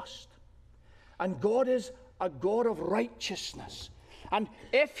is just, and God is a God of righteousness. And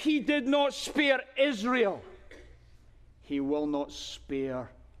if he did not spare Israel, he will not spare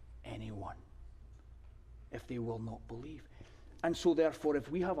anyone if they will not believe. And so therefore,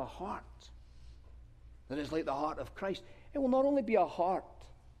 if we have a heart that is like the heart of Christ, it will not only be a heart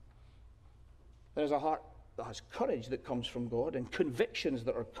that is a heart that has courage that comes from God, and convictions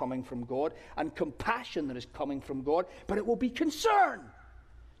that are coming from God, and compassion that is coming from God, but it will be concern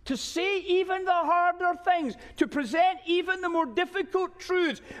to say even the harder things, to present even the more difficult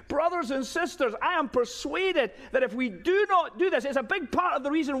truths. Brothers and sisters, I am persuaded that if we do not do this, it's a big part of the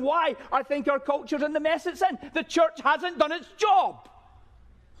reason why I think our culture's in the mess it's in. The church hasn't done its job.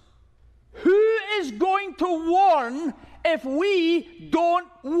 Who is going to warn if we don't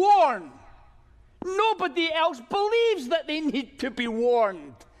warn? Nobody else believes that they need to be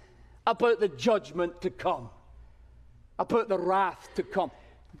warned about the judgment to come, about the wrath to come.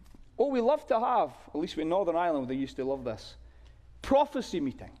 Oh, we love to have, at least in Northern Ireland they used to love this, prophecy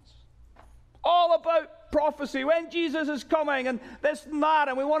meetings. All about prophecy, when Jesus is coming and this and that,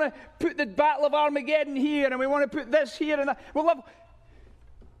 and we want to put the Battle of Armageddon here, and we want to put this here and that. We love,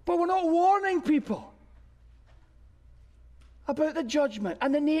 but we're not warning people about the judgment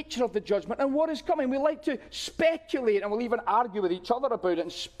and the nature of the judgment and what is coming. We like to speculate, and we'll even argue with each other about it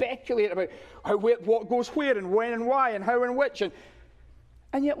and speculate about what goes where and when and why and how and which.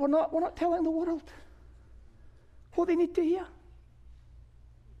 And yet we're not telling the world what they need to hear.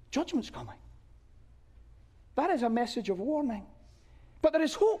 Judgment's coming. That is a message of warning. But there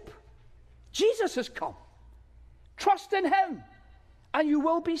is hope. Jesus has come. Trust in him, and you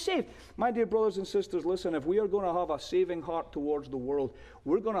will be saved. My dear brothers and sisters, listen, if we are going to have a saving heart towards the world,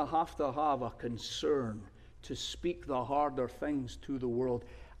 we're going to have a concern to speak the harder things to the world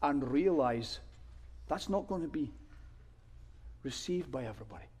and realize that's not going to be received by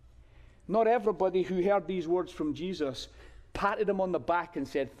everybody. Not everybody who heard these words from Jesus patted him on the back and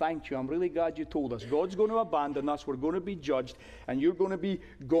said, thank you, I'm really glad you told us. God's going to abandon us, we're going to be judged, and you're going to be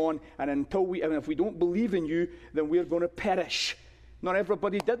gone, and if we don't believe in you, then we're going to perish. Not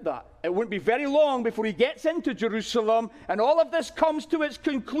everybody did that. It wouldn't be very long before he gets into Jerusalem, and all of this comes to its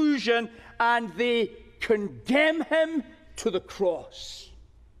conclusion, and they condemn him to the cross.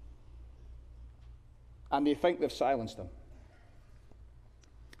 And they think they've silenced him.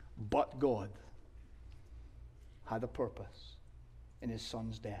 But God had a purpose in his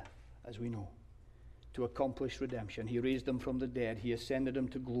son's death, as we know, to accomplish redemption. He raised him from the dead. He ascended him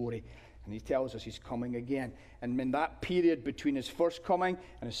to glory. And he tells us he's coming again. And in that period between his first coming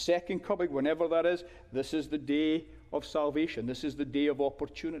and his second coming, whenever that is, this is the day of salvation. This is the day of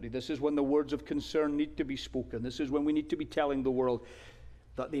opportunity. This is when the words of concern need to be spoken. This is when we need to be telling the world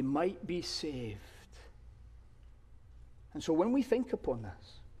that they might be saved. And so when we think upon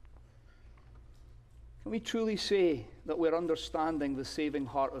this, can we truly say that we're understanding the saving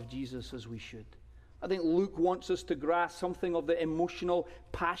heart of Jesus as we should? I think Luke wants us to grasp something of the emotional,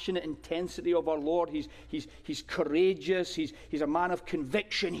 passionate intensity of our Lord. He's courageous. He's a man of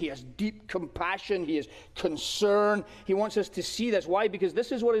conviction. He has deep compassion. He has concern. He wants us to see this. Why? Because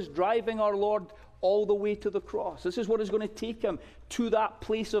this is what is driving our Lord all the way to the cross. This is what is going to take him to that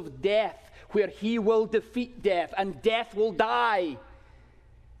place of death where he will defeat death and death will die.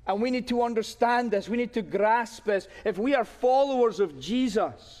 And we need to understand this. We need to grasp this. If we are followers of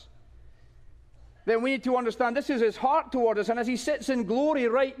Jesus, then we need to understand this is his heart toward us. And as he sits in glory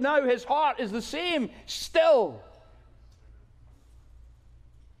right now, his heart is the same still.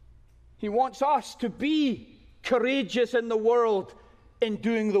 He wants us to be courageous in the world in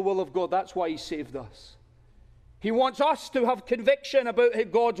doing the will of God. That's why he saved us. He wants us to have conviction about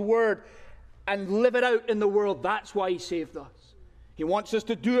God's word and live it out in the world. That's why he saved us. He wants us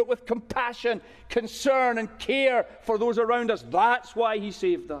to do it with compassion, concern, and care for those around us. That's why he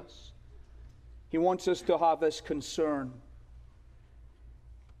saved us. He wants us to have this concern.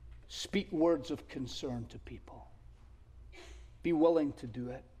 Speak words of concern to people. Be willing to do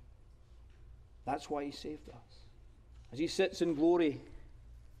it. That's why he saved us. As he sits in glory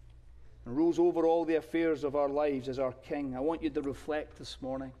and rules over all the affairs of our lives as our King, I want you to reflect this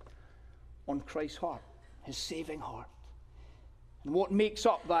morning on Christ's heart, his saving heart. And what makes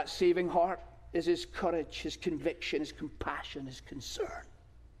up that saving heart is his courage, his conviction, his compassion, his concern.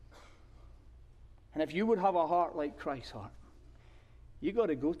 And if you would have a heart like Christ's heart, you've got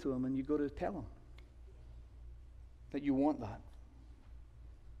to go to him and you've got to tell him that you want that.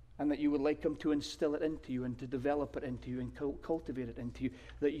 And that you would like him to instill it into you and to develop it into you and cultivate it into you.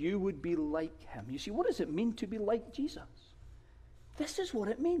 That you would be like him. You see, what does it mean to be like Jesus? This is what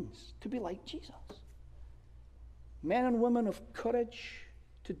it means to be like Jesus. Men and women of courage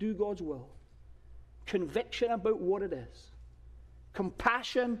to do God's will. Conviction about what it is.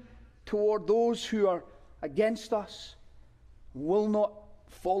 Compassion toward those who are against us, will not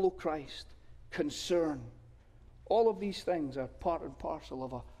follow Christ. Concern. All of these things are part and parcel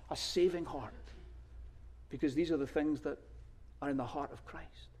of a saving heart. Because these are the things that are in the heart of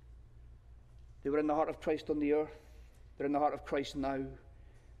Christ. They were in the heart of Christ on the earth. They're in the heart of Christ now. And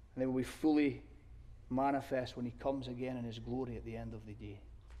they will be fully manifest when he comes again in his glory at the end of the day.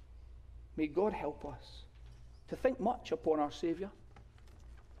 May God help us to think much upon our Savior,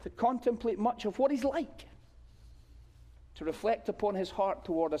 to contemplate much of what he's like, to reflect upon his heart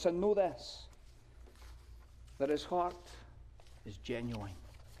toward us, and know this, that his heart is genuine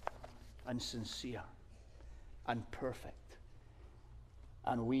and sincere and perfect.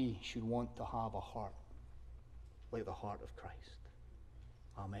 And we should want to have a heart like the heart of Christ.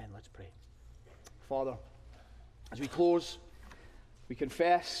 Amen. Let's pray. Father, as we close, we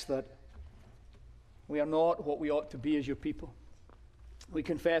confess that we are not what we ought to be as your people. We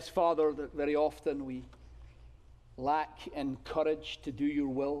confess, Father, that very often we lack in courage to do your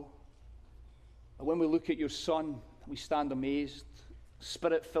will. And when we look at your Son, we stand amazed.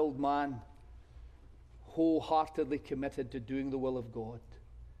 Spirit-filled man, wholeheartedly committed to doing the will of God.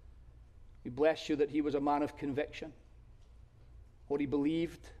 We bless you that he was a man of conviction. What he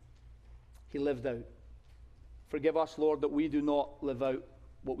believed, he lived out. Forgive us, Lord, that we do not live out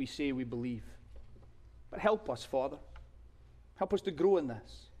what we say we believe. But help us, Father. Help us to grow in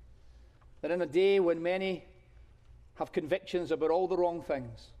this. That in a day when many have convictions about all the wrong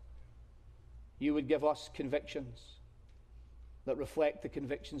things, you would give us convictions that reflect the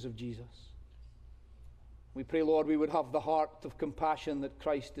convictions of Jesus. We pray, Lord, we would have the heart of compassion that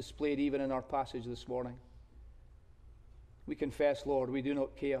Christ displayed even in our passage this morning. We confess, Lord, we do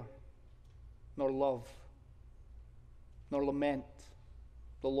not care, nor love, nor lament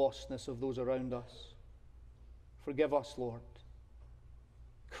the lostness of those around us. Forgive us, Lord.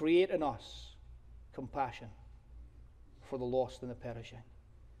 Create in us compassion for the lost and the perishing.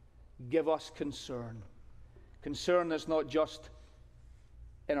 Give us concern. Concern that's not just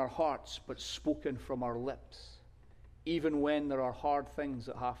in our hearts, but spoken from our lips, even when there are hard things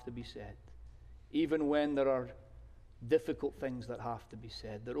that have to be said, even when there are difficult things that have to be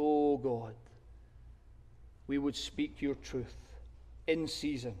said, that, oh God, we would speak your truth in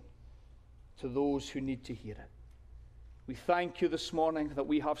season to those who need to hear it. We thank you this morning that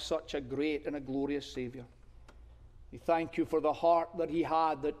we have such a great and a glorious Savior. We thank you for the heart that he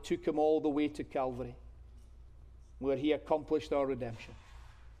had that took him all the way to Calvary, where he accomplished our redemption,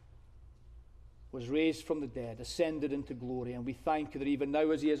 was raised from the dead, ascended into glory, and we thank you that even now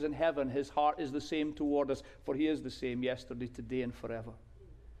as he is in heaven, his heart is the same toward us, for he is the same yesterday, today, and forever.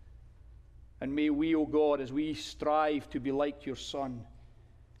 And may we, O God, as we strive to be like your Son,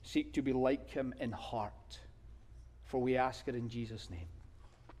 seek to be like him in heart. For we ask it in Jesus' name.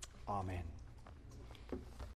 Amen.